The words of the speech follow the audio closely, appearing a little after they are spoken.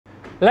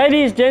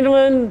Ladies,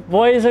 gentlemen,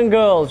 boys and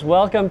girls,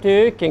 welcome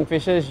to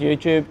Kingfisher's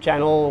YouTube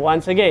channel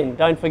once again.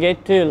 Don't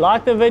forget to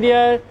like the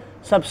video,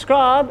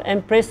 subscribe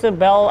and press the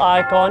bell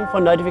icon for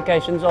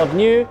notifications of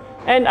new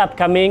and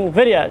upcoming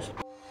videos.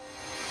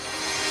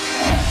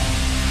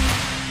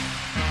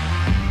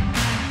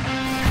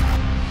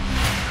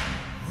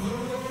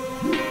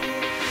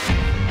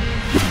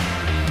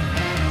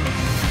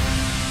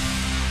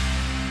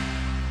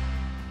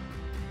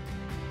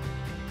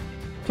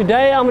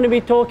 Today I'm going to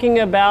be talking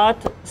about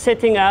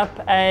setting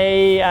up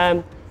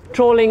a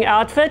trawling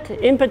outfit,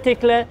 in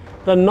particular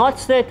the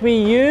knots that we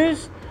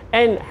use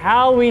and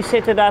how we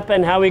set it up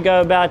and how we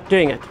go about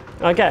doing it.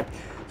 Okay,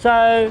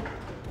 so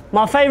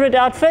my favorite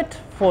outfit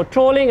for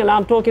trawling, and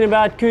I'm talking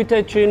about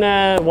Kuta,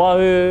 Tuna,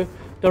 Wahoo,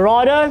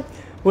 Dorado,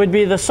 would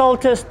be the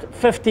Saltist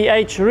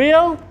 50H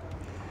reel,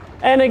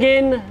 and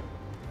again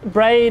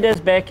braid as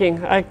backing.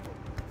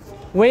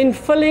 When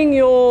filling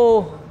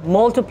your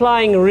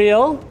multiplying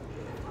reel,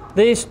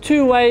 there's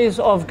two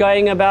ways of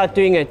going about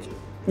doing it.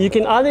 You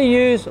can either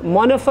use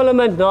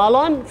monofilament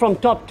nylon from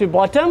top to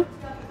bottom,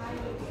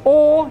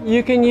 or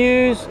you can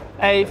use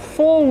a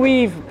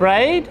 4-weave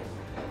braid,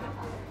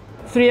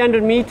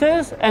 300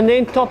 meters, and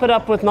then top it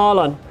up with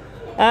nylon.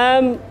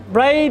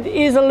 Braid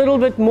is a little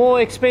bit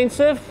more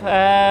expensive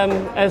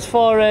as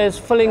far as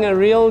filling a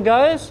reel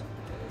goes,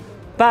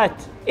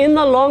 but in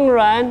the long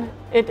run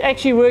it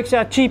actually works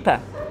out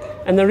cheaper.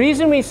 And the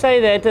reason we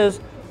say that is,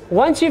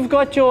 once you've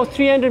got your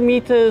 300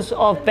 meters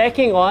of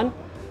backing on,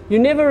 you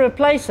never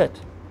replace it.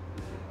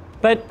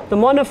 But the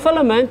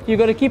monofilament, you've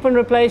got to keep on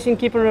replacing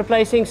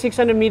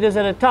 600 meters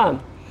at a time.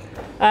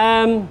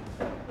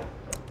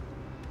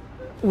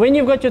 When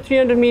you've got your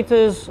 300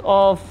 meters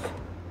of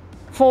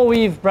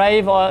 4-weave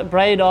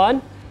braid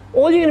on,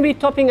 all you're going to be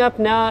topping up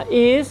now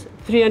is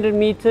 300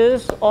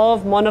 meters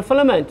of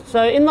monofilament.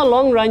 So in the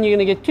long run, you're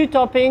going to get two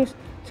toppings,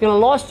 it's going to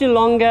last you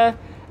longer,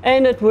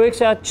 and it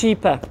works out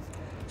cheaper.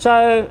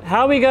 So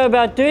how we go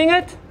about doing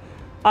it,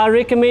 I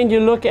recommend you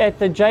look at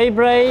the J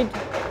Braid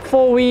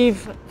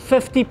 4-weave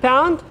 50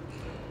 pound.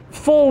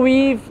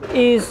 4-weave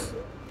is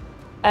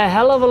a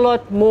hell of a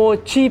lot more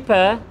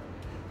cheaper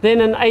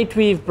than an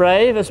 8-weave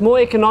braid. It's more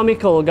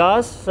economical,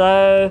 guys.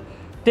 So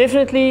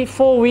definitely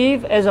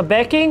 4-weave as a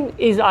backing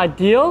is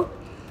ideal.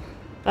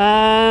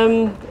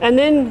 And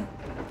then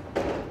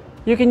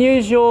you can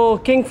use your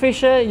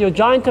Kingfisher, your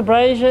giant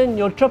abrasion,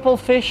 your triple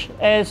fish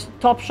as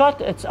top shot.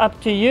 It's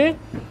up to you.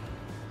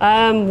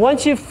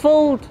 Once you've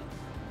filled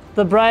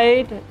the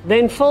braid,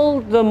 then fill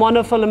the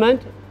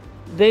monofilament,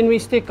 then we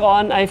stick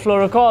on a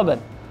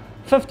fluorocarbon.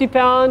 50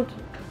 pound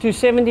to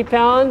 70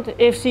 pound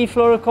FC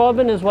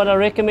fluorocarbon is what I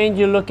recommend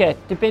you look at,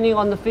 depending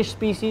on the fish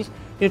species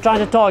you're trying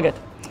to target.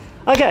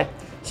 Okay,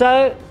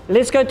 so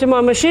let's go to my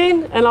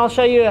machine and I'll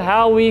show you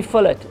how we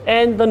fill it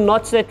and the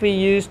knots that we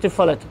use to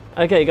fill it.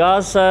 Okay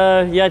guys,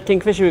 here at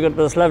Kingfisher we've got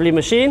this lovely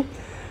machine.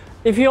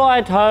 If you're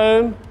at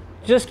home,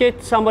 just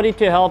get somebody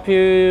to help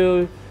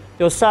you,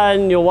 your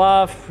son, your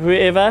wife,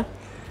 whoever.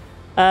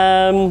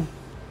 To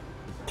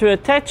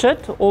attach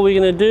it, all we're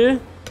going to do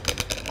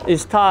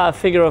is tie a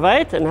figure of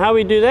 8, and how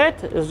we do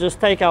that is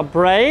just take our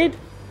braid,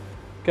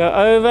 go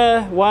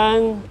over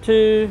 1,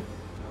 2,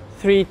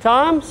 3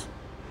 times,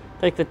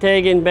 take the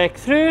tag end back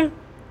through,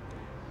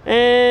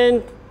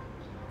 and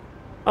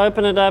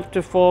open it up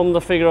to form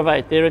the figure of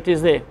 8. There it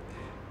is there.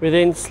 We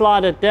then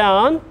slide it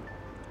down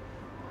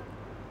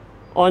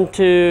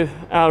onto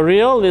our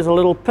reel. There's a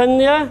little pin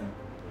there,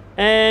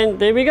 and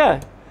there we go.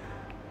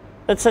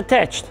 It's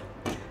attached.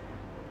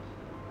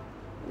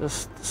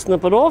 Just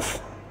snip it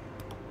off.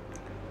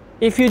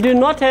 If you do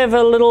not have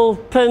a little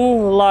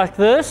pin like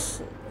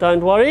this,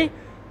 don't worry.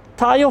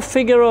 Tie your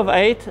figure of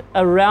 8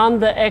 around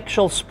the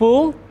actual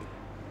spool.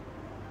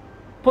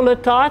 Pull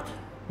it tight.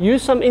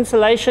 Use some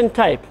insulation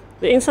tape.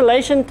 The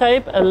insulation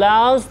tape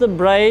allows the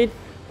braid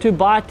to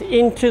bite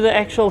into the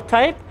actual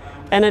tape,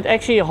 and it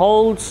actually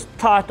holds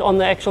tight on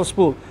the actual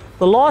spool.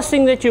 The last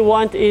thing that you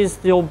want is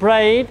your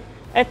braid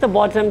at the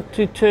bottom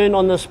to turn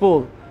on the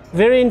spool.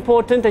 Very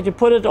important that you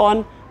put it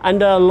on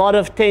under a lot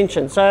of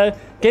tension. So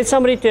get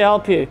somebody to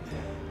help you.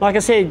 Like I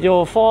said,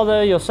 your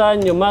father, your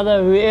son, your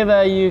mother,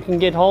 whoever you can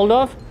get hold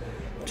of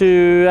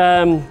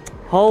to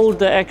hold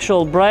the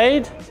actual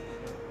braid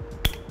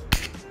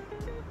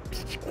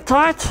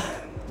tight.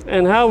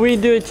 And how we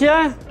do it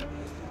here,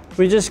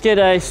 we just get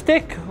a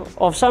stick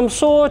of some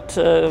sort,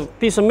 a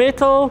piece of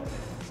metal,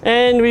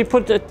 and we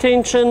put a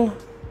tension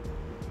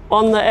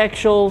on the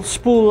actual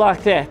spool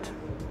like that.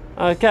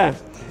 Okay,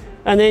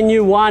 and then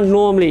you wind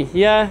normally.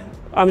 Yeah,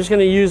 I'm just going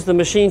to use the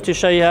machine to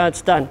show you how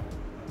it's done.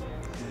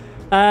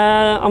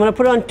 I'm going to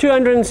put on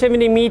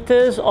 270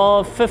 meters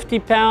of 50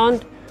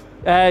 pound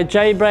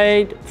J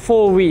Braid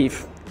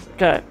 4-weave.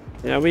 Okay,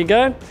 there we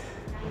go. And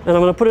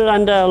I'm going to put it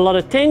under a lot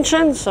of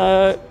tension.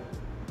 So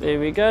there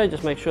we go.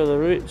 Just make sure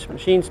the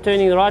machine's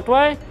turning the right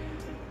way.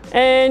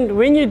 And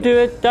when you do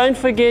it, don't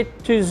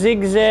forget to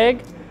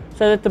zigzag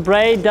so that the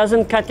braid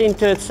doesn't cut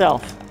into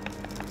itself.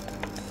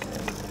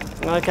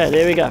 Okay,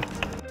 there we go.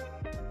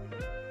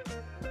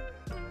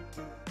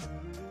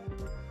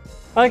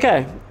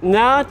 Okay,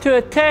 now to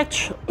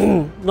attach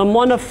the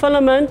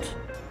monofilament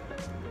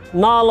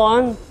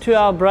nylon to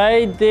our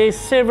braid, there's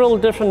several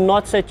different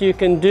knots that you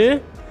can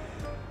do.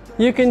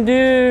 You can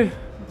do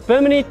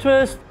Bimini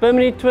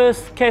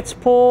twist, cat's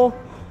paw.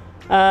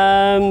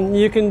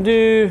 You can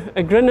do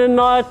a grinner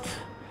knot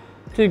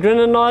to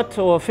grinner knot,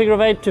 or figure of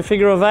 8 to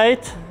figure of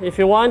 8 if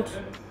you want,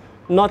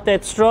 not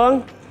that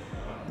strong.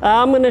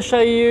 I'm going to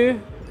show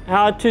you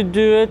how to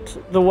do it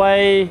the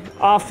way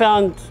I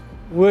found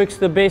works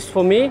the best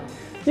for me.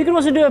 You can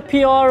also do a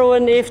PR or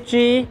an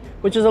FG,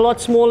 which is a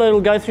lot smaller. It'll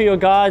go through your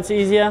guides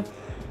easier.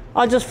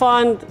 I just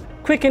find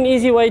quick and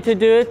easy way to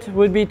do it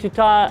would be to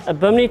tie a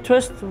Bimini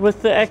twist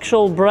with the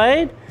actual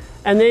braid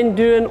and then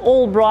do an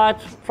all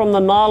bright from the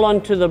nylon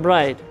to the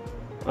braid.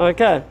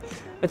 Okay,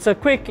 it's a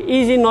quick,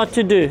 easy knot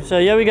to do. So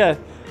here we go.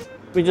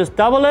 We just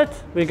double it.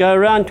 We go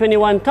around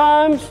 21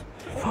 times.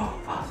 4,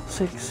 5,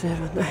 6,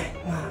 7,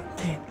 8, 9,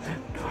 10,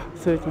 11, 12,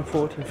 13,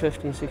 14,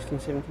 15, 16,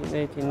 17,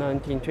 18,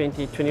 19,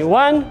 20,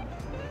 21.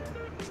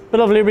 Bit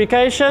of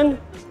lubrication.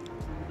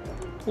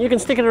 You can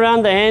stick it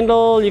around the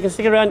handle. You can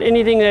stick it around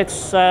anything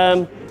that's,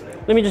 let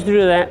me just do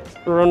that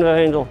around the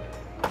handle.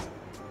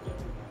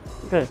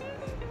 Okay.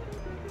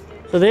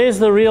 So there's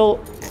the real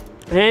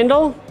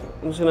handle.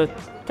 I'm just going to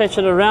attach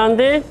it around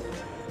there.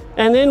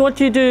 And then what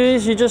you do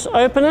is you just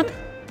open it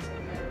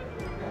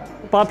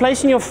by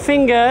placing your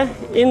finger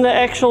in the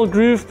actual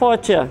groove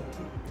part here.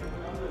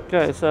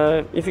 Okay,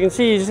 so if you can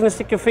see, you're just going to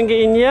stick your finger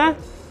in here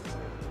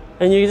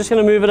and you're just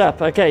going to move it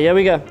up. Okay, here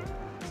we go.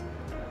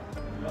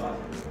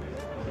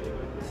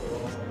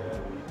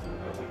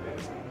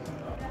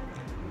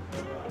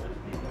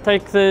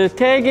 Take the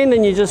tag in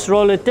and you just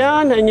roll it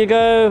down and you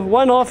go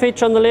 1/2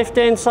 inch on the left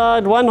hand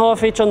side,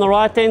 1/2 inch on the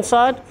right hand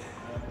side,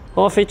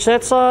 1/2 inch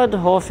that side,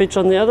 1/2 inch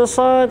on the other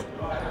side.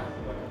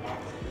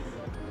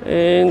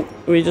 And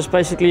we're just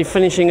basically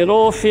finishing it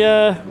off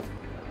here.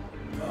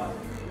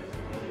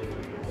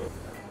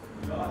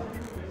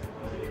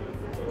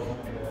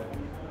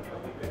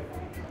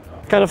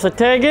 Cut off the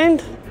tag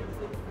end.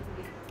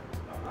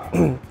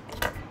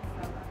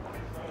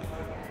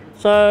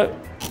 So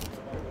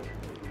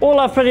all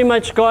I've pretty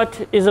much got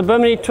is a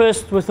Bimini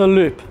twist with a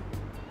loop.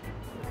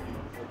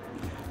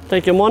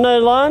 Take your mono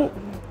line,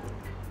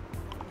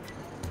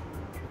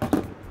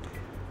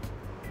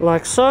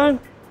 like so.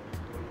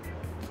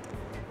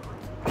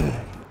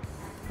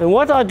 And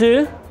what I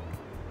do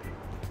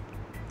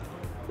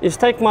is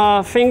take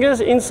my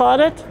fingers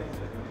inside it,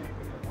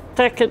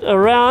 tack it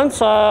around,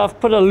 so I've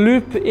put a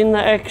loop in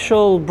the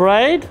actual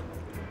braid.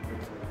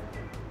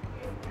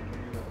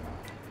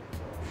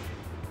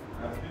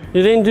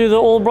 You then do the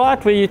all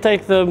bright where you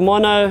take the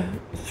mono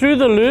through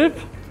the loop,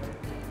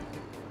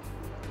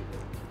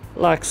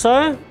 like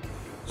so.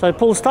 So it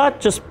pulls tight,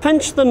 just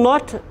pinch the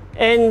knot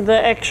and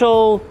the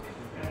actual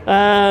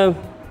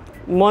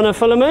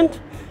monofilament,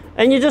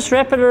 and you just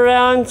wrap it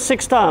around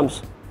 6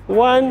 times.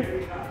 1,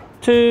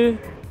 2,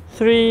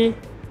 3,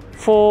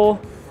 4,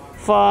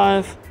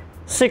 5,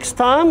 6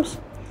 times,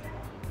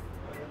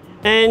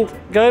 and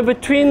go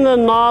between the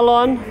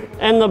nylon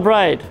and the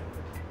braid.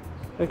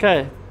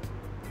 Okay.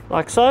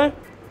 Like so,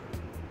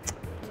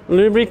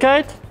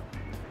 lubricate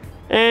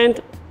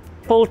and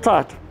pull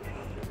tight.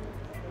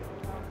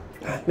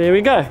 There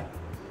we go.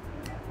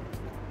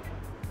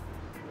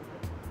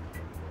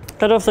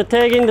 Cut off the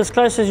tag end as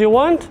close as you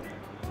want.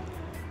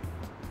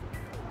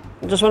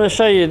 I just want to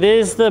show you,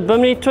 there's the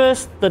Bimini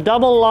twist, the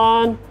double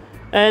line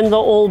and the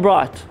all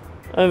bright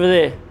over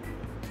there.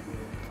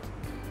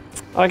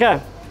 Okay.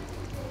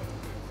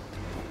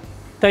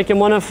 Take your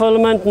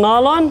monofilament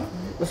nylon.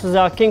 This is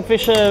our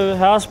Kingfisher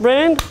house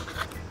brand.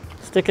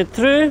 Stick it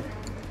through.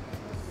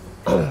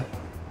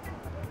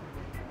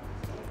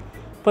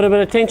 Put a bit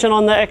of tension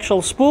on the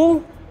actual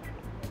spool.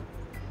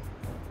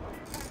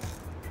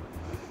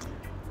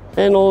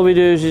 And all we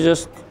do is you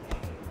just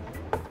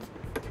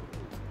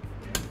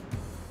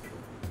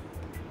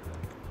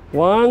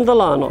wind the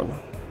line on.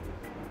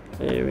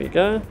 There we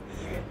go.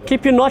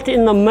 Keep your knot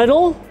in the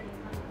middle.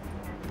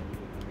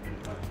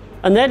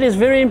 And that is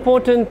very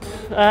important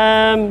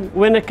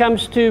when it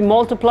comes to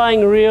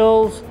multiplying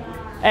reels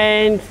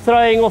and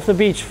throwing off the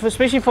beach,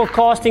 especially for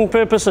casting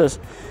purposes.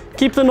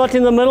 Keep the knot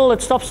in the middle,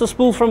 it stops the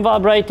spool from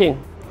vibrating.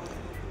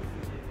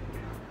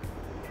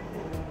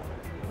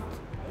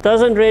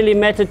 Doesn't really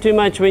matter too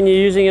much when you're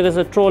using it as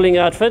a trawling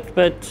outfit,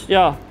 but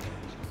yeah,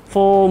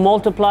 for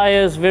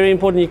multipliers, very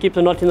important you keep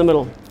the knot in the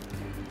middle.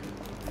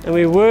 And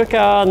we work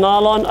our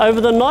nylon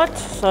over the knot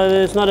so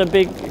there's not a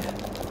big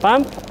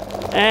bump,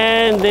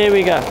 and there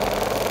we go.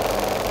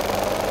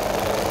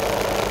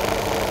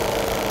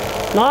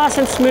 Nice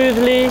and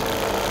smoothly.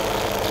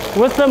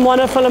 With the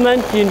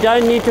monofilament, you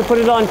don't need to put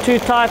it on too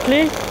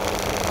tightly,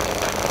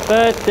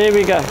 but there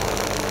we go.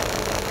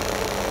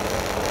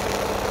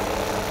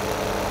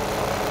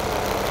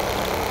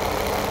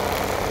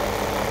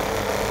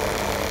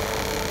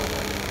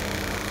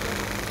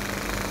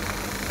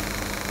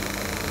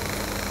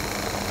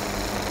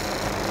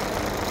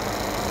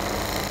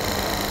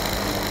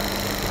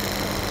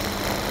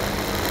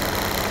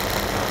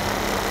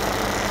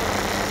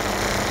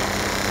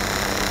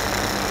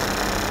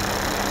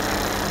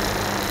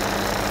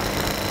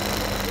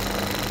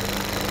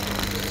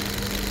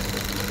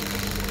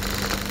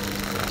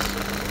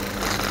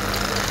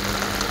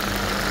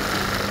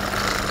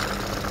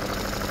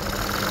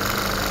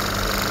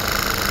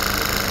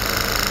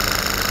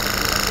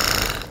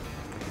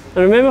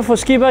 And remember, for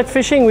ski boat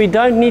fishing, we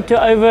don't need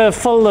to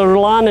overfill the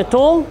line at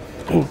all.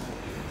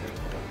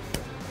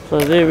 So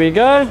there we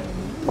go,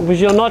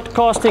 because you're not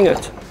casting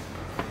it.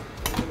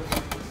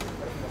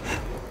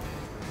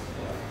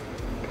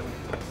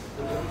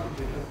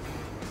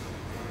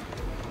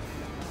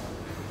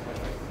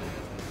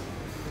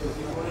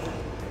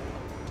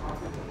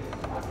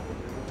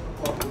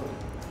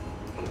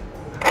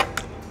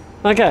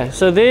 Okay,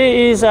 so there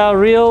is our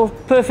reel,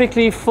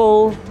 perfectly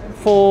full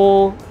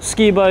for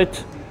ski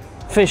boat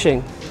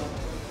fishing.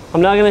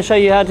 I'm now going to show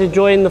you how to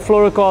join the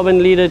fluorocarbon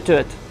leader to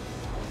it.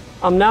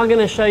 I'm now going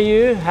to show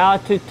you how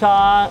to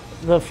tie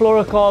the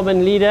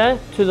fluorocarbon leader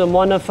to the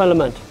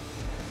monofilament.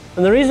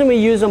 And the reason we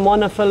use a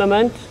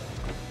monofilament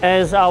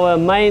as our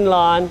main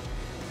line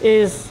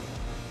is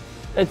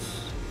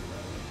it's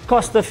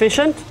cost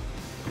efficient.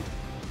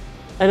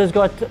 It has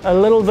got a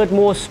little bit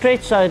more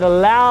stretch, so it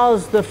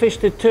allows the fish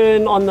to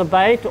turn on the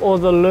bait or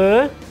the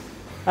lure,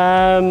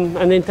 and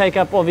then take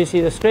up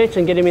obviously the stretch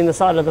and get him in the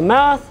side of the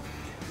mouth.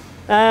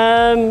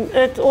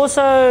 It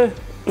also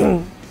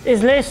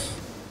is less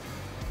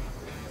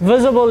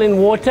visible in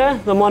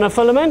water, the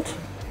monofilament,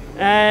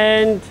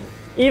 and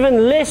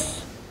even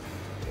less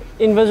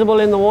invisible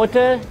in the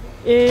water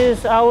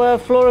is our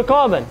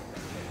fluorocarbon.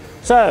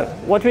 So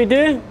what we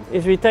do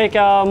is we take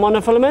our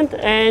monofilament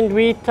and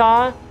we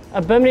tie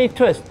a bimini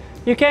twist.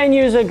 You can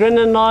use a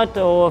grinner knot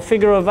or a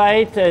figure of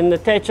 8 and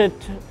attach it,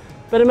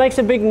 but it makes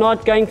a big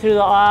knot going through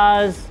the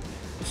eyes.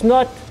 It's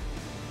not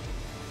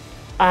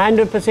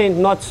 100%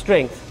 knot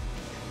strength.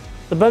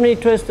 The bimini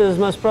twist is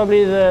most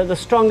probably the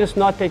strongest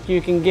knot that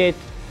you can get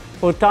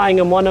for tying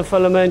a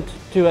monofilament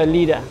to a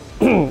leader.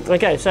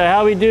 Okay, so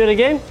how we do it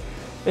again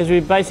is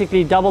we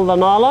basically double the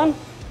nylon. I'm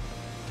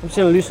just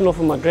going to loosen off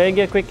of my drag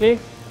here quickly.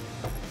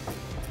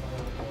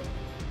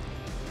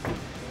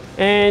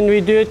 And we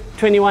do it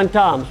 21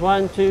 times.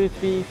 1, 2,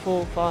 3,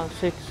 4, 5,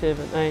 6,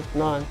 7, 8,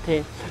 9,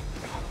 10,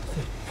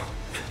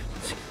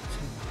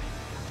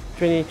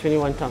 20,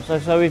 21 times.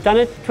 So we've done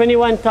it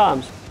 21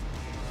 times.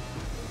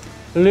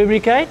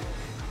 Lubricate.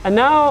 And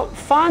now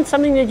find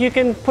something that you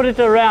can put it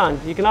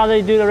around. You can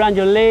either do it around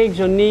your legs,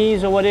 your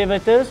knees, or whatever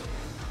it is.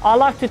 I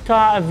like to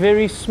tie a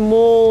very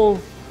small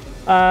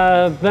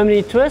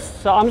bimini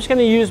twist. So I'm just going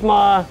to use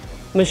my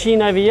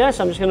machine over here.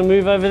 So I'm just going to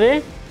move over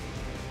there.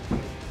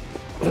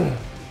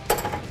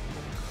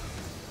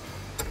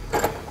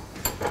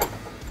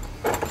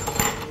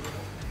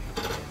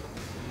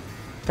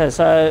 Okay,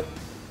 so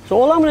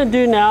all I'm going to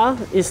do now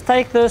is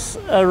take this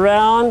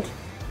around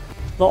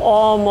the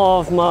arm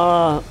of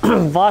my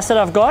vise that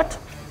I've got,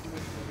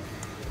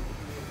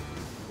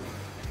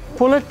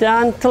 pull it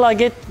down till I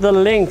get the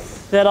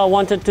length that I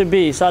want it to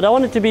be. So I don't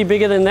want it to be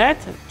bigger than that.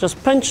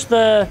 Just pinch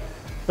the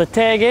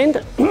tag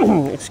end,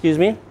 excuse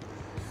me.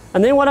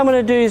 And then what I'm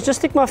going to do is just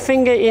stick my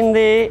finger in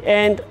there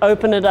and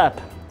open it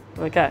up.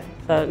 Okay,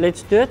 so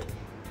let's do it.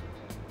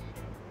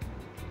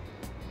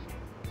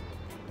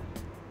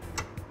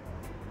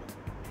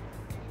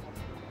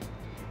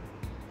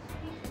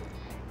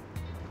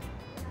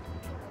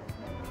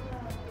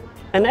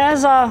 And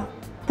as I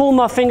pull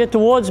my finger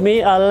towards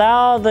me, I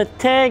allow the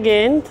tag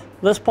end,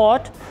 this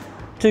part,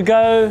 to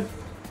go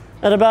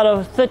at about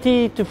a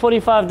 30 to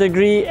 45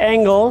 degree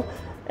angle,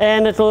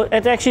 and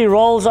it actually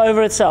rolls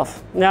over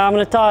itself. Now I'm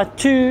going to tie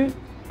 2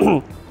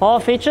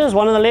 half hitches,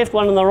 one on the left,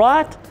 one on the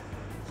right.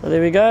 So there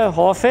we go,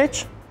 half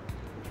hitch,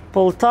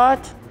 pull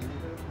tight,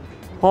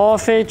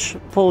 half hitch,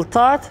 pull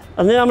tight,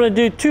 and then I'm going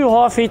to do 2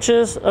 half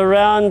hitches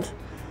around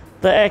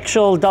the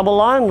actual double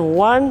line.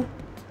 1,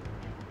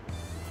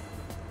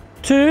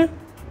 2,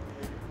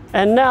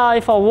 and now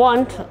if I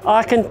want,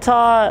 I can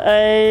tie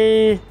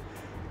a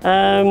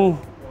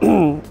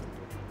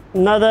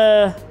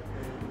another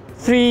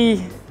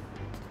 3,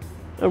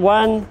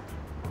 1,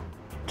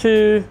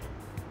 2,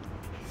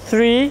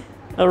 3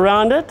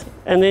 around it,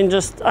 and then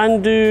just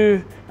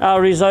undo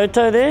our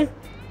risotto there.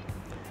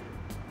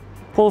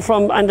 Pull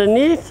from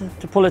underneath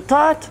to pull it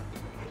tight.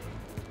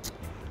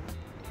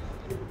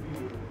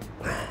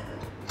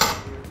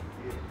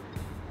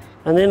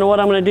 And then what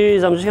I'm going to do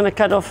is I'm just going to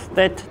cut off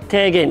that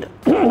tag end.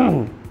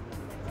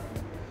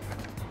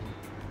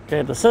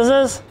 Okay, the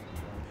scissors.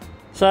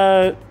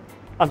 So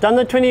I've done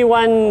the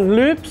 21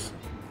 loops.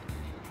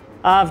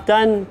 I've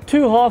done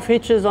 2 half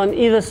hitches on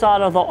either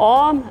side of the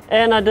arm,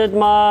 and I did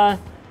my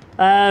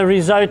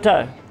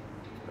risotto.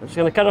 I'm just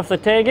going to cut off the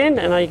tag end,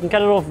 and you can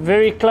cut it off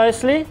very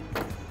closely.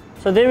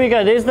 So there we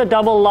go, there's the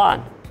double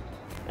line,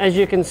 as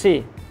you can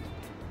see.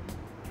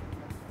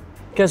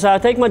 Okay, so I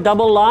take my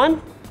double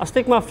line, I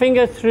stick my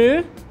finger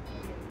through,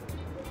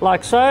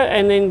 like so,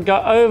 and then go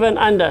over and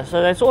under.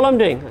 So that's all I'm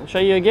doing. I'll show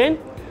you again.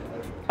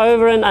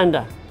 Over and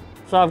under.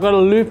 So I've got a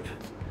loop,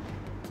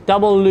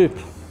 double loop.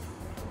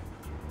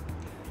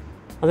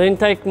 I then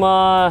take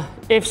my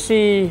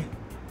FC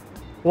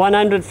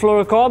 100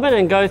 fluorocarbon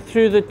and go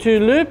through the 2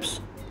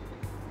 loops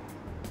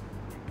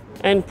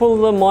and pull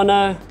the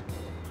mono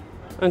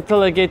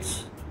until it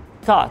gets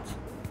tight.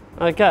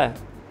 Okay.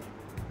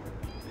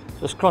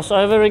 Just cross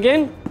over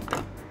again.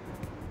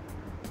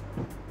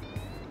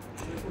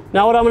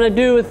 Now what I'm going to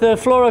do with the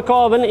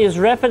fluorocarbon is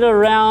wrap it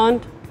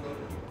around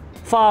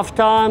 5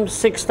 times,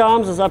 6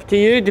 times, it's up to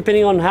you,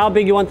 depending on how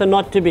big you want the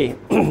knot to be.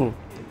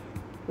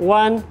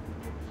 1,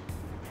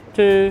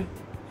 2,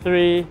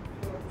 3,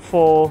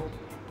 4,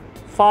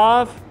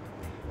 5,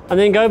 and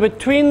then go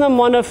between the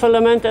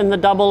monofilament and the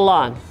double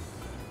line.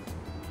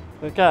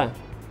 Okay.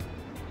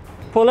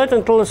 Pull it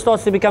until it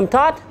starts to become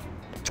tight.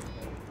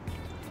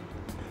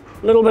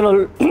 A little bit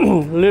of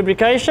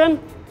lubrication.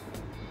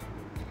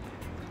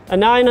 And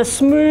now in a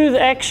smooth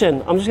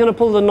action, I'm just going to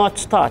pull the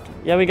knots tight.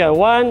 Here we go.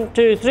 1,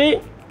 2, 3.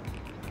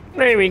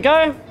 There we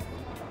go.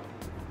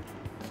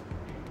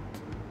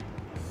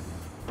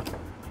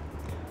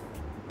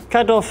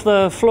 Cut off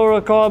the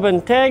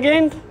fluorocarbon tag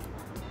end.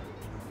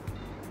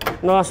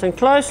 Nice and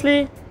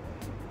closely.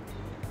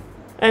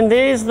 And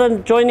there's the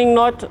joining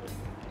knot.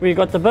 We've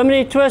got the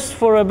bimini twist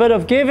for a bit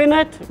of give in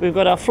it. We've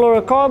got our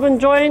fluorocarbon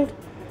joined.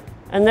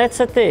 And that's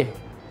it there.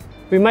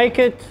 We make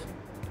it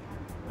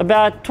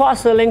about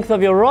twice the length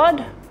of your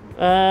rod.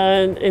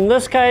 And in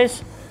this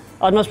case,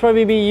 I'd most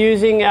probably be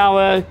using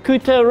our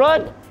Kuta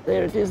rod.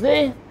 There it is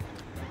there.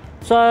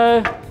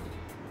 So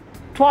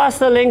twice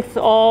the length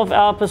of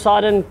our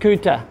Poseidon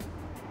Kuta.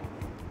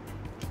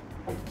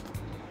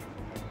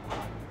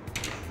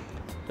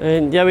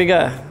 And here we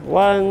go.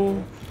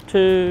 1,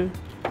 2,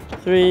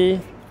 3,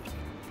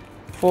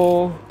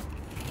 4,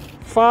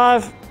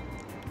 5.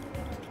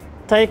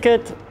 Take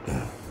it,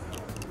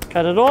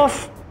 cut it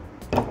off,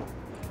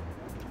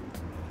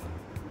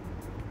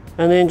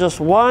 and then just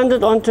wind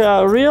it onto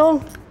our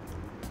reel.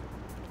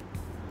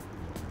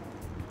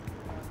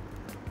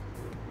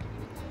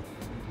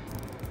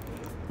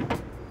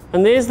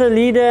 And there's the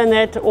leader and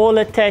that all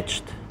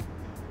attached,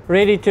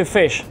 ready to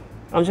fish.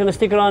 I'm just going to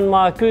stick it on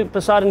my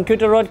Poseidon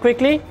Kuta rod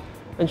quickly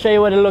and show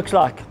you what it looks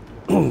like.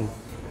 And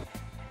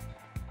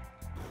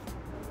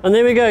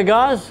there we go,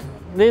 guys.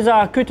 There's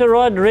our Kuta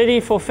rod ready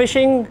for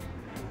fishing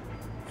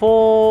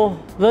for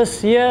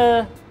this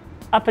year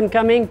up and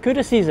coming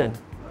Kuta season.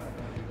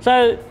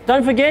 So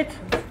don't forget,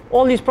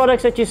 all these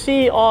products that you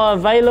see are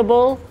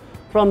available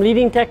from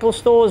leading tackle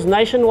stores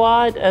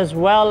nationwide, as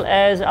well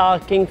as our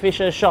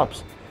Kingfisher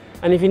shops.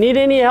 And if you need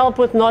any help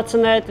with knots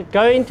and that,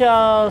 go into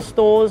our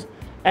stores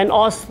and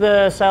ask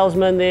the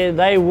salesman there.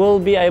 They will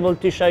be able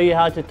to show you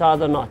how to tie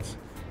the knots.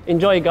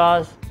 Enjoy,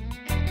 guys.